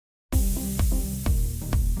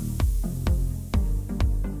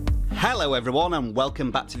Hello everyone and welcome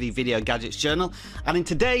back to the Video Gadgets Journal, and in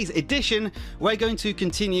today's edition we're going to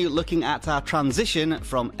continue looking at our transition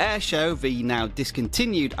from Airshou, the now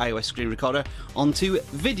discontinued iOS screen recorder, onto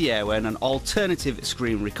Vidyo, and an alternative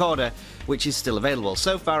screen recorder which is still available.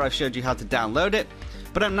 So far I've showed you how to download it,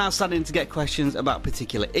 but I'm now starting to get questions about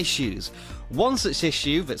particular issues. One such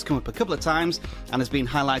issue that's come up a couple of times and has been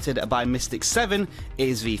highlighted by Mystic7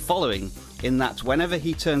 is the following, in that whenever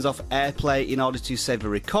he turns off AirPlay in order to save a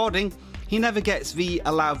recording, he never gets the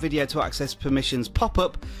Allow Video to Access Permissions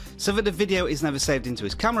pop-up, so that the video is never saved into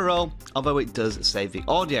his camera roll, although it does save the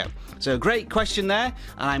audio. So a great question there,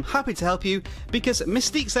 and I'm happy to help you because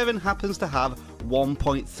Mystic7 happens to have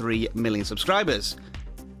 1.3 million subscribers.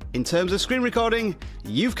 In terms of screen recording,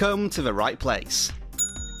 you've come to the right place.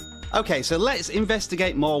 Okay, so let's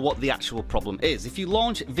investigate more what the actual problem is. If you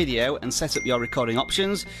launch Vidyo and set up your recording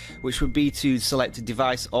options, which would be to select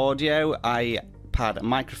device audio, iPad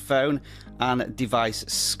microphone and device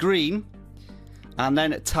screen, and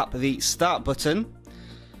then tap the start button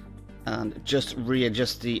and just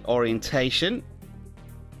readjust the orientation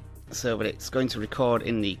so that it's going to record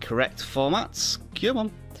in the correct formats. Come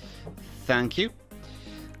on. Thank you.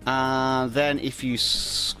 And then if you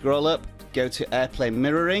scroll up, go to AirPlay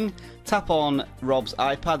mirroring, tap on Rob's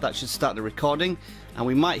iPad, that should start the recording, and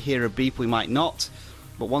we might hear a beep, we might not,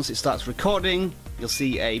 but once it starts recording you'll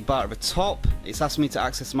see a bar at the top. It's asked me to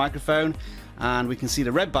access the microphone and we can see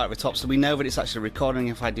the red bar at the top, so we know that it's actually recording.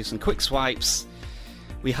 If I do some quick swipes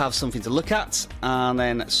we have something to look at, and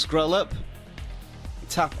then scroll up,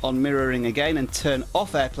 tap on mirroring again and turn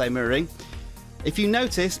off AirPlay mirroring. If you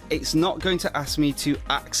notice, it's not going to ask me to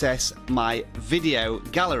access my video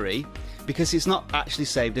gallery because it's not actually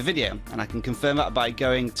saved a video, and I can confirm that by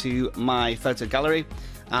going to my photo gallery,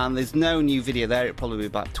 and there's no new video there. It'll probably be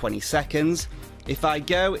about 20 seconds. If I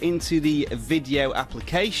go into the Vidyo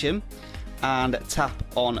application and tap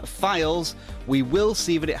on files, we will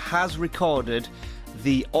see that it has recorded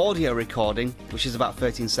the audio recording, which is about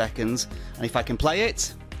 13 seconds, and if I can play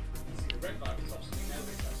it,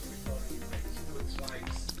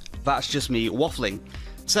 that's just me waffling.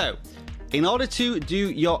 So, in order to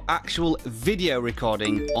do your actual video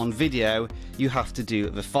recording on Vidyo, you have to do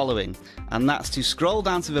the following, and that's to scroll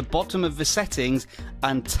down to the bottom of the settings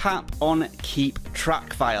and tap on Keep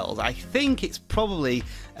Track Files. I think it's probably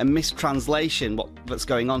a mistranslation what's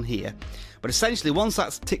going on here, but essentially once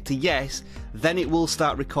that's ticked to yes, then it will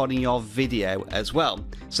start recording your video as well.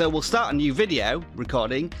 So we'll start a new video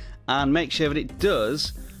recording and make sure that it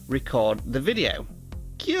does record the video.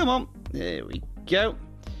 Come on, there we go.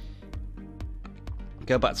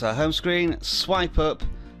 Go back to our home screen, swipe up,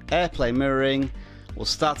 AirPlay mirroring, we'll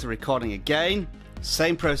start the recording again.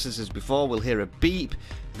 Same process as before, we'll hear a beep,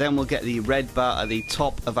 then we'll get the red bar at the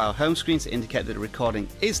top of our home screen to indicate that the recording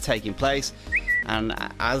is taking place. And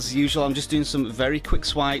as usual, I'm just doing some very quick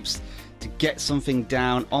swipes to get something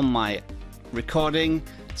down on my recording.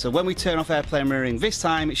 So when we turn off AirPlay mirroring this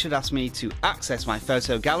time, it should ask me to access my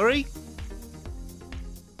photo gallery,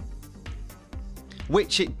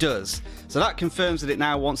 which it does. So that confirms that it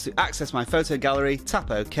now wants to access my photo gallery. Tap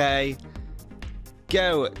OK,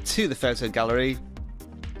 go to the photo gallery,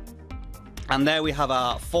 and there we have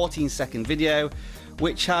our 14-second video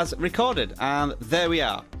which has recorded, and there we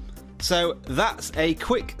are. So that's a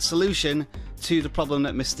quick solution to the problem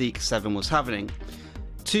that Mystic7 was having.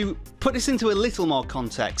 To put this into a little more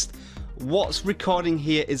context, what's recording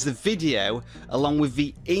here is the video along with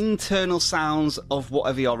the internal sounds of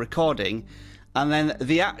whatever you're recording, and then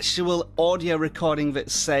the actual audio recording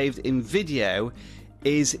that's saved in Vidyo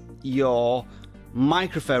is your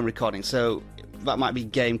microphone recording, so that might be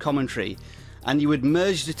game commentary, and you would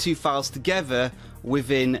merge the two files together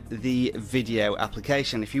within the Vidyo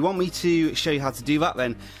application. If you want me to show you how to do that,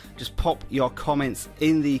 then just pop your comments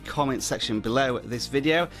in the comments section below this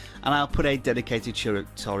video and I'll put a dedicated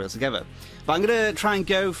tutorial together. But I'm going to try and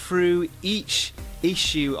go through each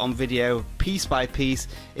issue on Vidyo piece by piece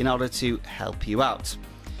in order to help you out.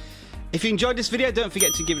 If you enjoyed this video, don't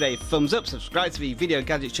forget to give it a thumbs up, subscribe to the Video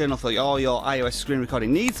Gadgets Journal for all your iOS screen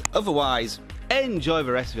recording needs. Otherwise, enjoy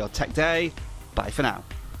the rest of your tech day. Bye for now.